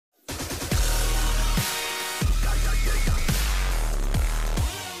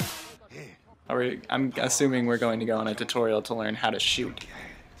I'm assuming we're going to go on a tutorial to learn how to shoot,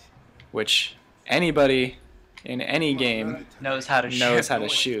 which anybody in any game knows how to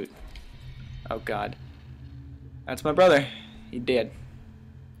shoot. Oh God, that's my brother. He did.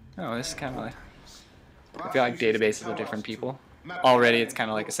 Oh, this is kind of like, I feel like databases of different people. Already, it's kind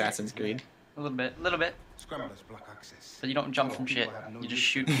of like Assassin's Creed. A little bit. But you don't jump from shit. You just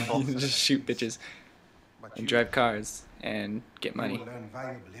shoot people. You just shoot bitches and drive cars and get money.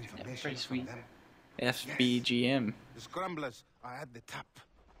 Yeah, pretty sweet. FBGM. The scramblers are at the top.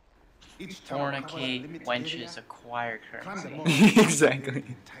 Fornicate, wenches, acquire currency. Exactly.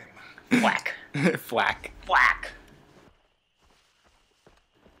 Whack. Flack. Whack.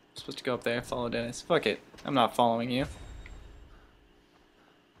 Supposed to go up there, follow Dennis. Fuck it. I'm not following you.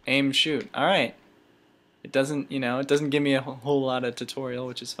 Aim, shoot. Alright. It doesn't, it doesn't give me a whole lot of tutorial,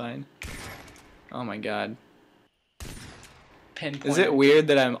 which is fine. Oh my God. Pinpoint. Is it weird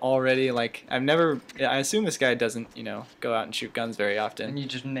that I'm already, like, I assume this guy doesn't, go out and shoot guns very often. And you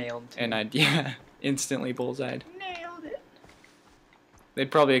just nailed it. And yeah, instantly bullseyed. Nailed it. They'd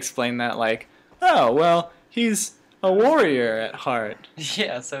probably explain that like, oh, well, he's a warrior at heart.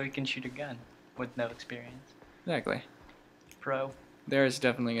 Yeah, so he can shoot a gun with no experience. Exactly. Pro. There's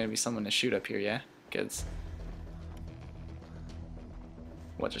definitely going to be someone to shoot up here, yeah? Kids.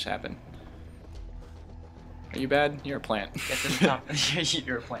 What just happened? Are you bad? You're a plant. Get to the top.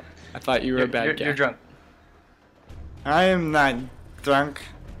 You're a plant. I thought you were a bad guy. You're drunk. I am not drunk.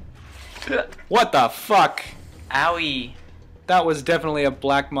 What the fuck? Owie. That was definitely a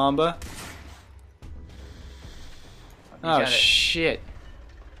black mamba. Oh shit. shit.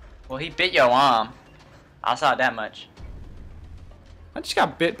 Well, he bit your arm. I saw it that much. I just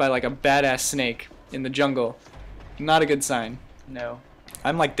got bit by like a badass snake in the jungle. Not a good sign. No.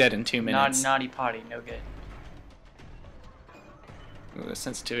 I'm like dead in 2 minutes. Naughty potty, no good. Ooh, the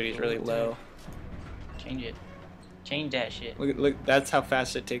sensitivity is really low. Change it. Change that shit. Look, that's how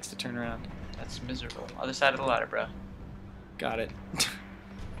fast it takes to turn around. That's miserable. Other side of the ladder, bro. Got it.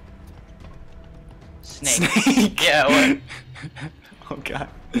 Snake. Snake. Yeah, what? Oh God.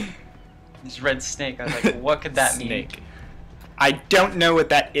 This red snake. I was like, what could that mean? Snake. I don't know what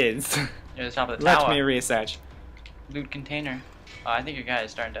that is. You're at the top of the tower. Let me research. Loot container. Oh, I think your guy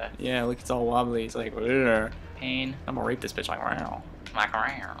is starting to. Yeah, look, it's all wobbly. It's like, "Ugh." Pain. I'm gonna rape this bitch like, wow. Like,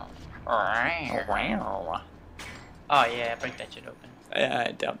 Wow. oh yeah, break that shit open.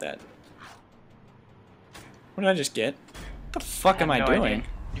 I doubt that. What did I just get? What the fuck am I doing? Idea.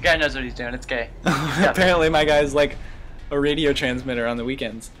 Your guy knows what he's doing. It's gay. Apparently my guy's like a radio transmitter on the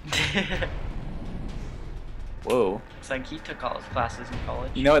weekends. Whoa. It's like he took all his classes in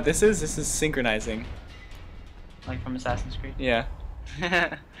college. You know what this is? This is synchronizing. Like from Assassin's Creed? Yeah.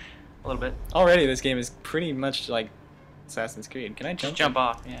 A little bit. Already this game is pretty much like Assassin's Creed. Can I jump? Just jump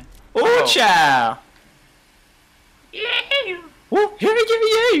off, yeah. Oh, chow! Yeah! Oh,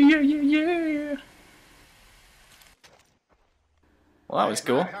 yeah. Well, that was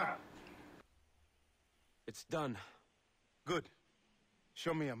cool. It's done. Good.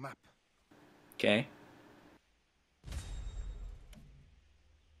 Show me a map. Okay.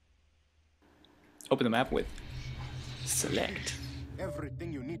 Open the map with select.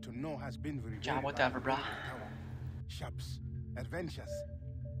 Everything you need to know has been revealed. Job, whatever, brah. Shops, adventures.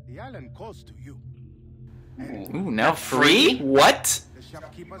 The island calls to you. Ooh, now free? What? The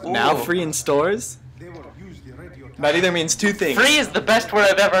shopkeepers Now free in stores? they will use the radio That either means two things. Free is the best word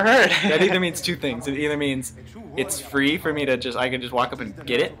I've ever heard. That either means two things. It either means it's free for me to I can just walk up and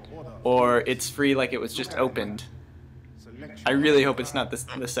get it, or it's free like it was just opened. I really hope it's not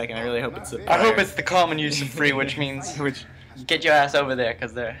the second. I really hope it's the I hope it's the common use of free, which means get your ass over there,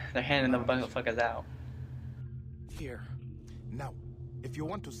 because they're handing the motherfuckers out. Here. Now, if you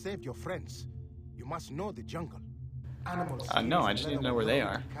want to save your friends, you must know the jungle. Animals. No, I just need to know where they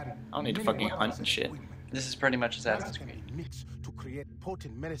are. I don't need to fucking hunt and shit. This is pretty much Assassin's Creed. Mix to create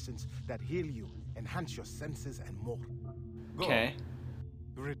potent medicines that heal you, enhance your senses, and more. Go. Okay.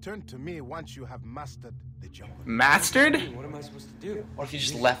 Return to me once you have mastered the jungle. Mastered? What am I supposed to do? What if you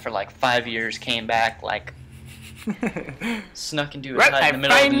just left for like 5 years, came back, like, snuck into a Right, hut in I the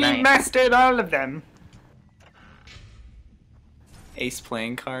middle of the finally night? mastered all of them. Ace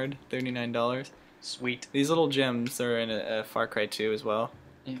playing card, $39. Sweet. These little gems are in a Farcry 2 as well.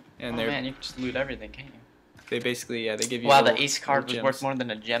 Yeah. And Oh they're man, you can just loot everything, can't you? they basically they give you. Wow, little, the ace card was little worth gems. more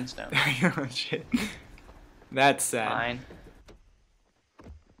than a gemstone. Oh shit. That's sad. Fine.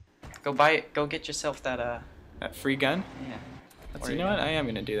 Go get yourself that That free gun? yeah. That's, Or you know what? I am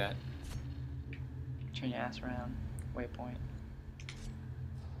gonna do that. Turn your ass around. Waypoint.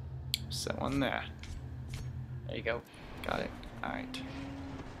 Set one there. There you go. Got it. Alright.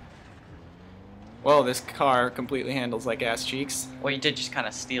 Well, this car completely handles like ass cheeks. Well, you did just kind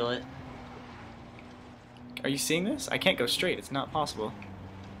of steal it. Are you seeing this? I can't go straight. It's not possible.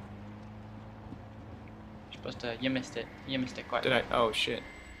 You're supposed to. You missed it. You missed it quite. Did I? Oh shit.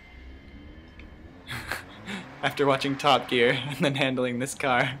 After watching Top Gear and then handling this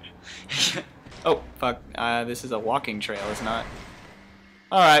car. Oh fuck. This is a walking trail, is not.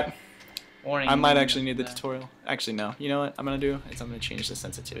 Alright. Warning. I might actually need the tutorial. Actually, no. You know what I'm gonna do? Is I'm gonna change the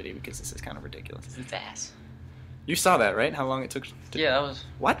sensitivity because this is kind of ridiculous. It's ass. You saw that, right? How long it took to... Yeah, that was...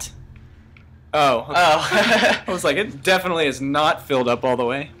 What? Oh. Okay. Oh. I was like, it definitely is not filled up all the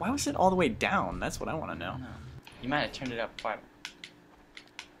way. Why was it all the way down? That's what I want to know. No. You might have turned it up quite...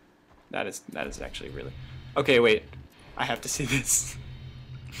 That is actually really... Okay, wait. I have to see this.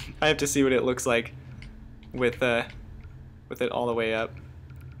 I have to see what it looks like with it all the way up.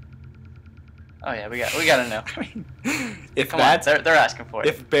 Oh yeah, we gotta know. I mean, if Come that's on, they're asking for it.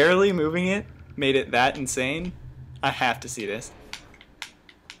 if barely moving it made it that insane, I have to see this.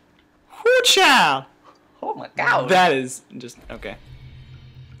 Whoo child! Oh my god. That is just okay.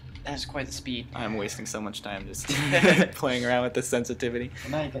 That is quite the speed. I'm wasting so much time just playing around with the sensitivity.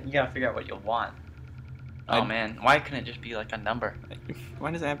 Well, now you gotta figure out what you'll want. Oh man, why couldn't it just be like a number?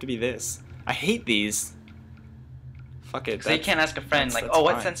 Why does it have to be this? I hate these. Fuck it. So you can't ask a friend like, that's oh,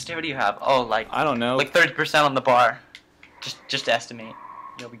 what fine. sensitivity you have? Oh, like I don't know. like 30% on the bar. Just estimate.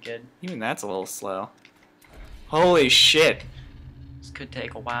 You'll be good. Even that's a little slow. Holy shit. This could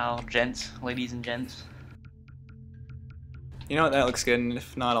take a while, gents, ladies and gents. You know what? That looks good, and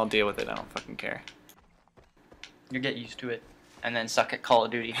if not, I'll deal with it. I don't fucking care. You'll get used to it, and then suck at Call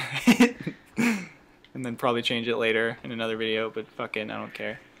of Duty. And then probably change it later in another video, but fucking, I don't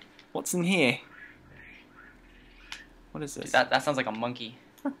care. What's in here? What is this? That sounds like a monkey.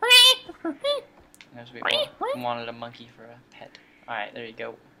 There's people who wanted a monkey for a pet. Alright, there you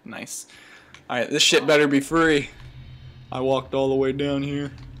go. Nice. Alright, this shit better be free. I walked all the way down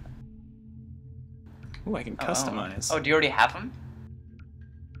here. Ooh, I can customize. Oh, do you already have them?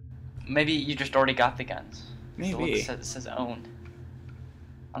 Maybe you just already got the guns. Maybe. It says owned.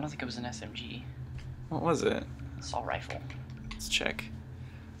 I don't think it was an SMG. What was it? Assault rifle. Let's check.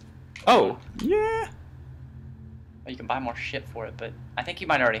 Oh, yeah. Well, you can buy more shit for it, but I think you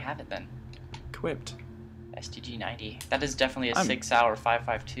might already have it then. Equipped. STG-90. That is definitely a I'm- 6-hour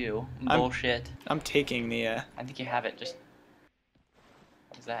 5.52. Bullshit. I'm taking the, I think you have it. Just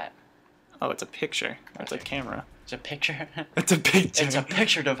what is that? oh, it's a picture. It's a camera. It's a picture. It's a picture. It's a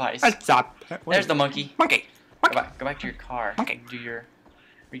picture device. It's a... There's the monkey. monkey. Go back to your car. Monkey. Do your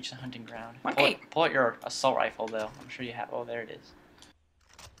reach the hunting ground. Monkey. Pull out your assault rifle though. I'm sure you have. Oh, there it is.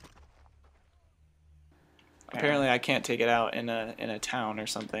 Apparently, I can't take it out in a town or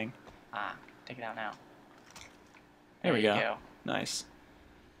something. Ah, take it out now. There we you go. Nice.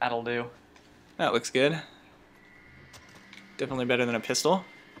 That'll do. That looks good. Definitely better than a pistol.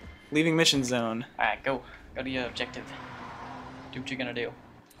 Leaving mission zone. Alright, go to your objective. Do what you're gonna do.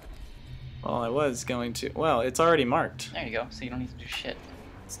 Well, I was going to... Well, it's already marked. There you go. So you don't need to do shit.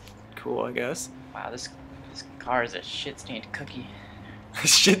 Cool, I guess. Wow, this car is a shit-stained cookie.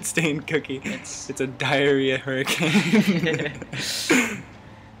 Shit-stained cookie. It's a diarrhea hurricane.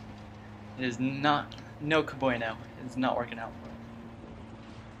 It is not. No Caboino. It's not working out for it.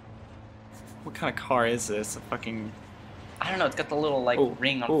 What kind of car is this? A fucking... I don't know. It's got the little like Ooh,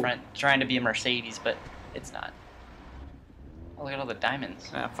 ring on ooh. front, trying to be a Mercedes, but it's not. Oh, look at all the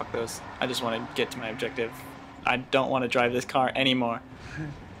diamonds. Ah, fuck those. I just want to get to my objective. I don't want to drive this car anymore.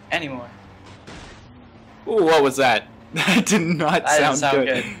 Anymore. Ooh, what was that? That did not That didn't sound sound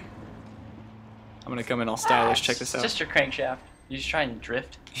good. good. I'm gonna come in all stylish. Check this out. It's just your crankshaft. You just try and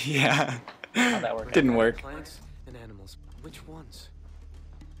drift. Yeah. How'd that work? Didn't work. Plants and animals. Which ones?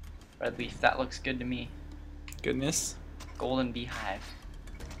 Red leaf. That looks good to me. Goodness. Golden beehive.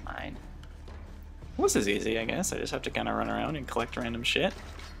 Mine. This is easy, I guess. I just have to kind of run around and collect random shit.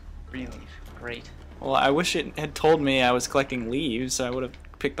 Green leaf. Great. Well, I wish it had told me I was collecting leaves, so I would have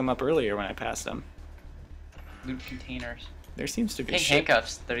picked them up earlier when I passed them. Loot containers. There seems to be Pink shit.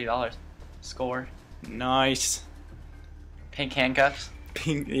 handcuffs. $30. Score. Nice. Pink handcuffs.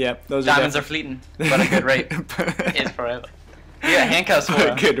 Pink. Yep. Those Diamonds are are fleeting, but a good rate is forever. You got handcuffs for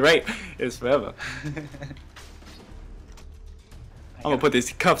A 'em. good rate is forever. I'm gonna put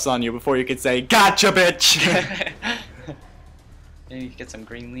these cuffs on you before you can say, "Gotcha, bitch!" Maybe you could get some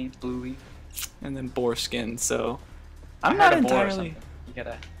green leaf, blue leaf. And then boar skin. So I I'm heard not a boar or entirely. something. You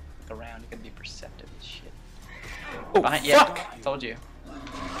gotta look around. You gotta be perceptive as shit. Oh Behind, fuck, yeah, told you.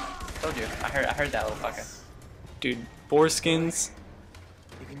 Told you. I heard that little fucker. dude! Boar skins.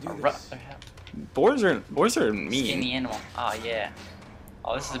 You can do A this. Boars are mean. Skinny animal. Oh yeah.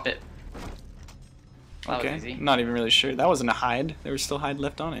 Oh, this is a bit. That Okay. was easy. Not even really sure. That wasn't a hide. There was still hide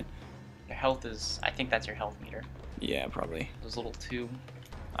left on it. Your health is, I think that's your health meter. Yeah, probably. Those little two.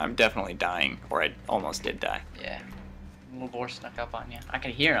 I'm definitely dying, or I almost did die. Yeah. Little boar snuck up on you. I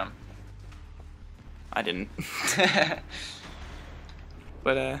could hear him. I didn't.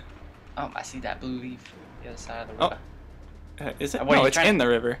 But Oh, I see that blue leaf. The other side of the river. is it? What are No, you it's trying in the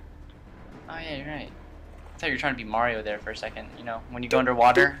river. Oh yeah, you're right. I thought you were trying to be Mario there for a second. You know, when you go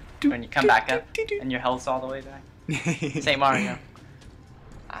underwater, when you come back up, and your health's all the way back. Say Mario.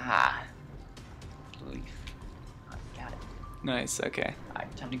 Ah. Blue leaf. Oh, got it. Nice. Okay.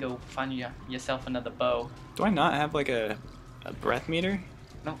 Alright, time to go find yourself another bow. Do I not have like a breath meter?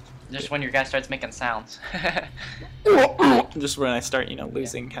 No, just when your guy starts making sounds. Just when I start, you know,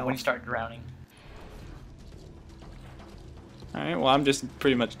 losing health. When you start drowning. Alright, well I'm just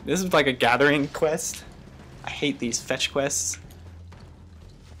pretty much... This is like a gathering quest. I hate these fetch quests.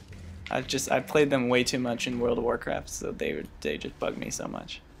 I've played them way too much in World of Warcraft, so they just bug me so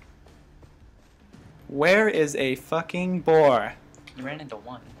much. Where is a fucking boar? You ran into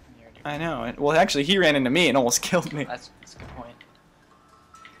one. I know. Well, actually, he ran into me and almost killed me. That's a good point.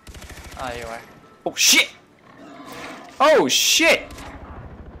 Oh, there you are. Oh, shit! Oh, shit!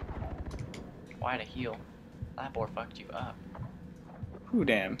 Why to heal? That boar fucked you up. Ooh,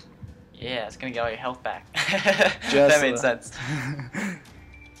 damn. Yeah, it's gonna get all your health back. Just that made sense.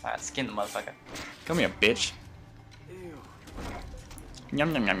 Alright, skin the motherfucker. Come here, bitch.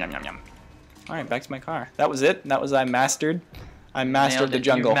 Yum, yum, yum, yum, yum, yum. Alright, back to my car. That was it. That was I mastered Nailed the it.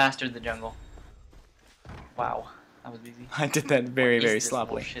 jungle. You mastered the jungle. Wow, that was easy. I did that very, What is very this little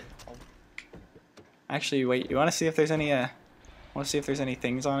sloppily. shit? Oh, Actually, wait. You want to see if there's any want to see if there's any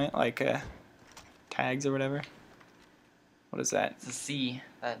things on it, like tags or whatever? What is that? it's a C.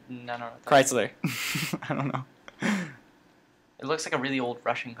 That no, no. Chrysler. I don't know. It looks like a really old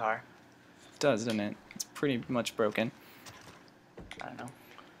Russian car. It does, doesn't it? It's pretty much broken. I don't know.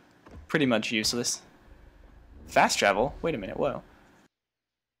 Pretty much useless. Fast travel? Wait a minute. Whoa.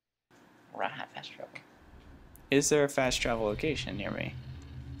 We're at fast travel. Is there a fast travel location near me?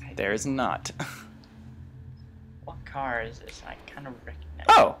 There is not. What car is this? I kind of recognize.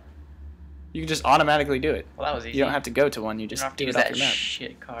 Oh! You can just automatically do it. Well, that was easy. You don't have to go to one. You You just don't have to do use it off that your map.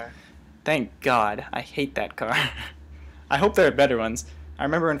 shit car. Thank God. I hate that car. I hope there are better ones. I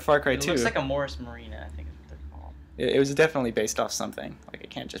remember in Far Cry 2. It looks like a Morris Marina, I think is what they're called. It was definitely based off something. Like, it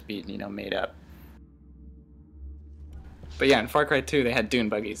can't just be, you know, made up. But yeah, in Far Cry 2, they had dune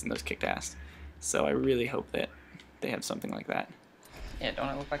buggies, and those kicked ass. So I really hope that they have something like that. Yeah, don't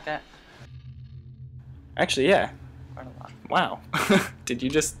it look like that? Actually, yeah. Quite a lot. Wow. Did you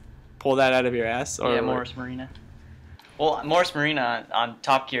just pull that out of your ass? Or Yeah, Morris Marina. Well, Morris Marina on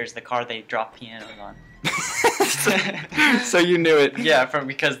Top Gear is the car they drop pianos on. So you knew it. Yeah,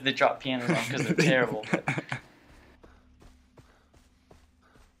 because they drop pianos on because they're terrible.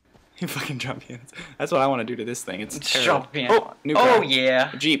 You fucking drop pianos. That's what I want to do to this thing. It's Just terrible. drop a piano. Oh, new car. Oh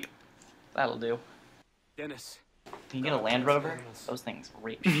yeah, A Jeep. that'll do. Dennis. Can you get a Land Rover? Those things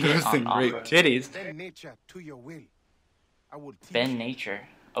rape shit Those on things rape off-road. titties. Bend nature to your will. I will teach Bend you. nature.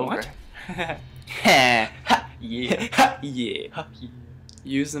 Over. What? yeah. Yeah. Ha, yeah.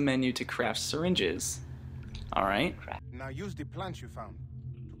 Use the menu to craft syringes. Alright. Now use the plants you found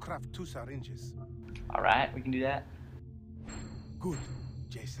to craft 2 syringes. Alright, we can do that. Good,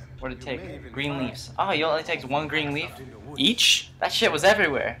 Jason. What'd it You take? may even Green find leaves. Oh, it only takes 1 green leaf? in the woods. Each? That shit was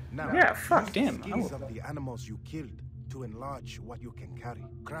everywhere. Now, Yeah, fuck, use damn, the I skills will- of the animals you killed to enlarge what you can carry.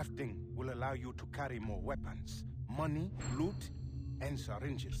 Crafting will allow you to carry more weapons, money, loot, and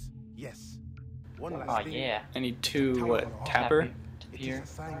syringes. Yes. One last Oh thing. yeah. I need 2, what, tapper? It is Here. a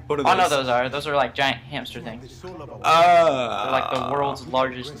sign What are Oh no, those? those are like giant hamster of the things. soul of a They're like the world's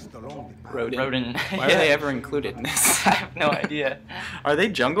largest rest along the path. Rodent. rodent. Why are they ever included in this? I have no idea. Are they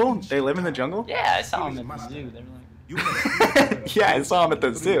jungle? They live in the jungle? Yeah, I saw them at the zoo. They're like You can Yeah, I saw them at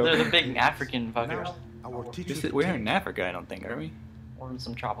the zoo. they're the big African fuckers. Now, I will teach you to We're take in Africa, I don't think, are we? Or in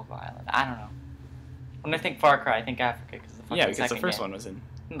some tropical island. I don't know. When I think Far Cry, I think Africa because the fucking Yeah, because the second first game. one was in.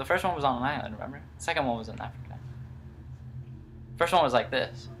 The first one was on an island, remember? The second one was in Africa. First one was like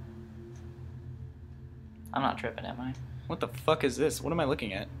this. I'm not tripping, am I? What the fuck is this? What am I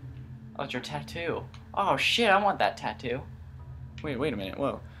looking at? Oh, it's your tattoo. Oh shit, I want that tattoo. Wait a minute.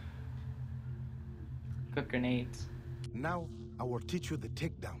 Whoa. Cook grenades. Now I will teach you the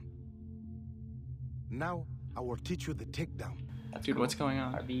takedown. Now I will teach you the takedown. That's Dude, cool. what's going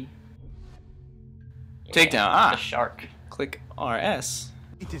on? RB. Takedown, ah. The shark. Click RS.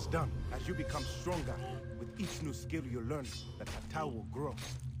 It is done as you become stronger. With each new skill you learn, the tattoo will grow.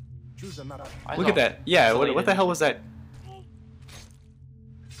 Choose another. Why is Look it at that. Yeah, what the isolated? hell was that?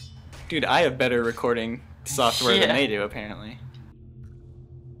 Dude, I have better recording software than Yeah. they do, apparently.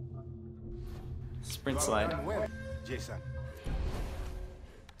 Sprint slide. Jason.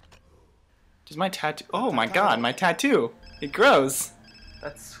 Does my tattoo... Oh my god, my tattoo! It grows!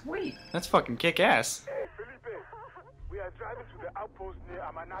 That's sweet. That's fucking kick-ass. Hey, Felipe. We are driving to the outpost near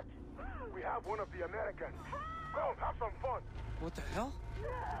Amanaki. We have one of the Americans. Come, have some fun. What the hell?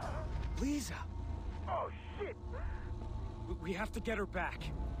 Lisa! Oh, shit. We have to get her back.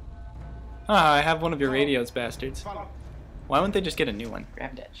 Ah, I have one of your radios, bastards. Follow. Why wouldn't they just get a new one?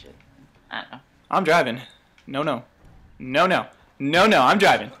 Grab that shit. I don't know. I'm driving. No, no. No, no. No, no, I'm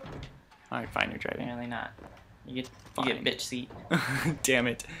driving. Alright, fine, you're driving. Apparently not. You get Fine. bitch seat. Damn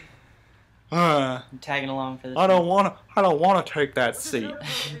it. I'm tagging along for this. I don't wanna take that seat.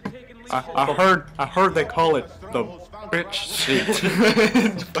 I heard they call it the bitch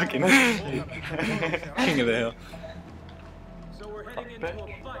seat. Fucking king of the hill. So we're heading into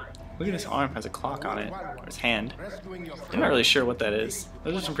a fight. Look at his arm, has a clock on it. Or his hand. Rescuing your I'm not really sure what that is.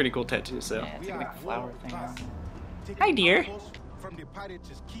 Those are some pretty cool tattoos, though. Yeah, it's like a big flower thing. Hi, dear. From the pirates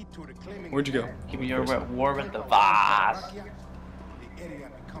is key to reclaiming Where'd you go? Keeping you at war with the Vaas. the area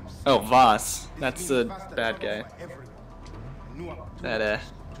becomes Oh, Vaas. That's the bad guy. That,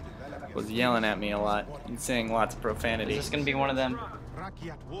 was yelling at me a lot and saying lots of Is profanity. this gonna be one of them?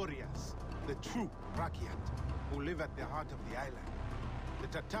 Rakyat warriors, the true Rakyat, who live at the heart of the island. The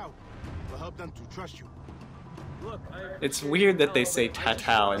Tatau will help them to trust you. Look, It's weird that they say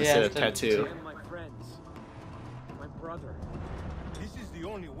tatau instead of tattoo. and my friends. My brother. This is the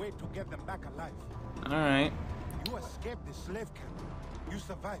only way to get them back alive. Alright. You escaped the slave camp. You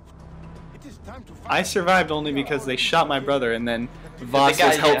survived. It is time to fight. I survived only because they shot my brother and then Vaas was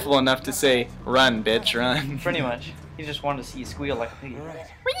guy- helpful enough to say, run, bitch, run. Pretty much. He just wanted to see you squeal like a pig.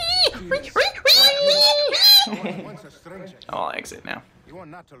 Once a stranger, Oh, I'll exit now. you are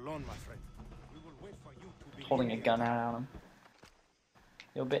not alone, my friend. We will wait for you to be Holding a gun out on him.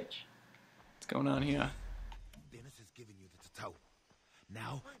 Yo, bitch. What's going on here? Dennis has given you the Tatau.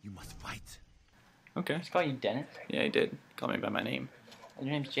 Now you must fight. Okay. Just call you Dennis. Yeah, he did. Call me by my name.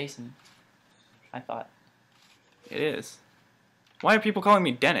 Your name's Jason. I thought. It is. Why are people calling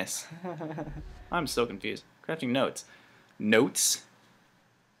me Dennis? I'm so confused. Crafting notes. Notes?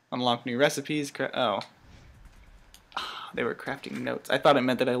 Unlock new recipes. Oh. They were crafting notes. I thought it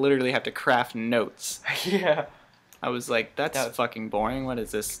meant that I literally have to craft notes. Yeah. I was like, that's That was- fucking boring. What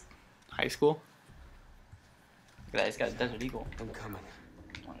is this? High school? Look at that, he's got a Desert Eagle. I'm coming.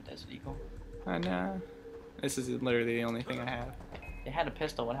 Want a Desert Eagle? Nah. This is literally the only thing I have. They had a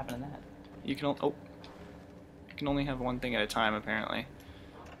pistol, what happened to that? You can you can only have one thing at a time apparently.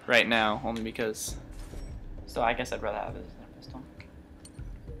 Right now, only because So I guess I'd rather have this than a pistol.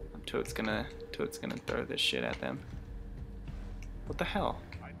 Toad's gonna throw this shit at them. What the hell?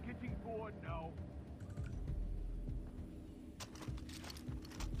 I'm getting bored now.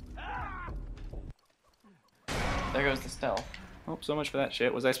 There goes the stealth. Oh, so much for that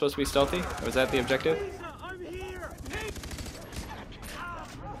shit. Was I supposed to be stealthy? Or was that the objective? Lisa, I'm here.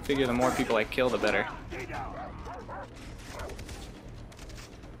 Figure the more people I kill, the better.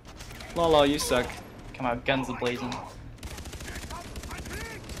 Lala, you suck. Come out, guns a-blazing.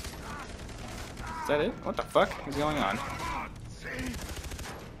 Is that it? What the fuck is going on?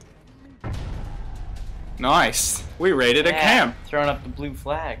 Nice. We raided a camp. Throwing up the blue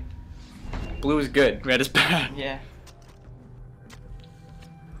flag. Blue is good. Red is bad. Yeah.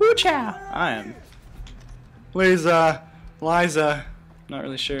 Woo chow. I am. Liza. Not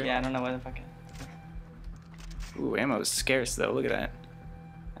really sure. Yeah, I don't know what the fuck. Ooh, ammo is scarce though. Look at that.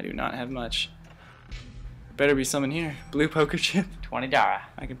 I do not have much. Better be some in here. Blue poker chip. $20.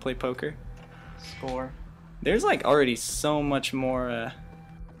 I can play poker. Score. There's like already so much more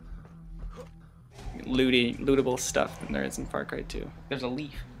lootable stuff than there is in Far Cry 2. There's a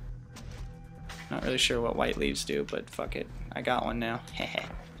leaf. Not really sure what white leaves do, but fuck it. I got one now.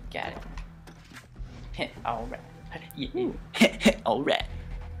 Got it. Alright. Yeah. Alright.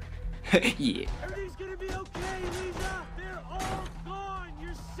 Yeah. Everything's gonna be okay, Lisa. They're all gone.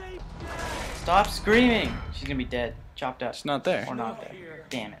 You're safe now. Stop screaming! She's gonna be dead. Chopped up. It's not there. Or not there.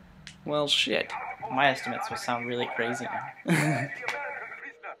 Damn it. Well, shit. My estimates will sound really crazy now. We lost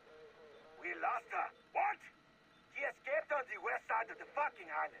her. What? She escaped on the west side of the fucking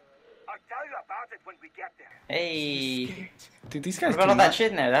island. I'll tell you about it when we get there. Hey. Dude, these guys What about do all that not-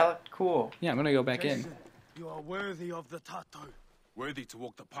 shit in there? That looked cool. Yeah, I'm gonna go back in. You are worthy of the tattoo. Worthy to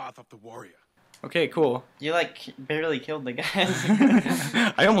walk the path of the warrior. Okay, cool. You like barely killed the guys.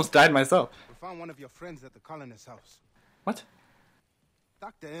 I almost died myself. We found one of your friends at the colonist's house. What?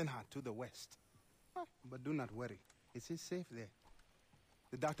 Dr. Earnhardt to the west. But do not worry. It is safe there.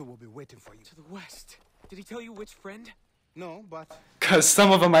 The doctor will be waiting for you. To the west. Did he tell you which friend? No, but Because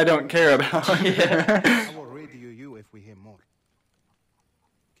some of them I don't care about. I will radio you if we hear more.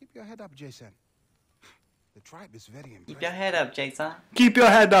 Keep your head up, Jason. The tribe is very impressed. Keep your head up, Jason. Keep your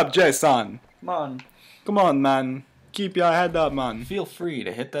head up, Jason. Come on. Come on, man. Keep your head up, man. Feel free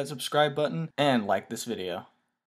to hit that subscribe button and like this video.